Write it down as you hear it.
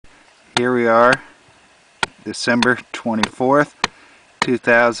Here we are, December 24th,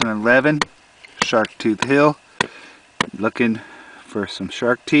 2011, Shark Tooth Hill, looking for some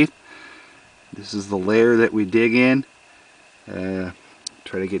shark teeth. This is the lair that we dig in.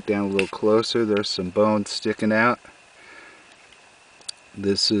 Try to get down a little closer. There's some bones sticking out.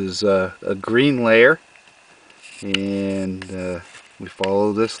 This is a green layer, and we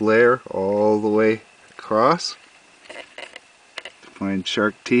follow this layer all the way across to find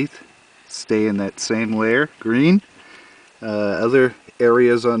shark teeth. Stay in that same layer, green. Other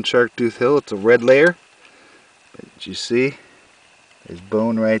areas on Shark Tooth Hill, it's a red layer. But you see, there's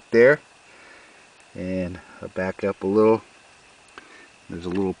bone right there. And I'll back up a little. There's a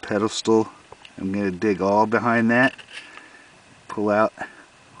little pedestal. I'm going to dig all behind that. Pull out,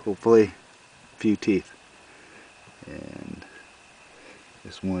 hopefully, a few teeth. And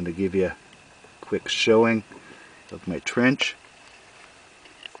just wanted to give you a quick showing of my trench.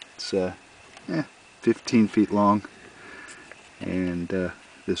 It's 15 feet long. And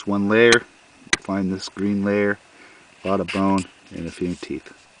this one layer, find this green layer, a lot of bone, and a few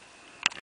teeth.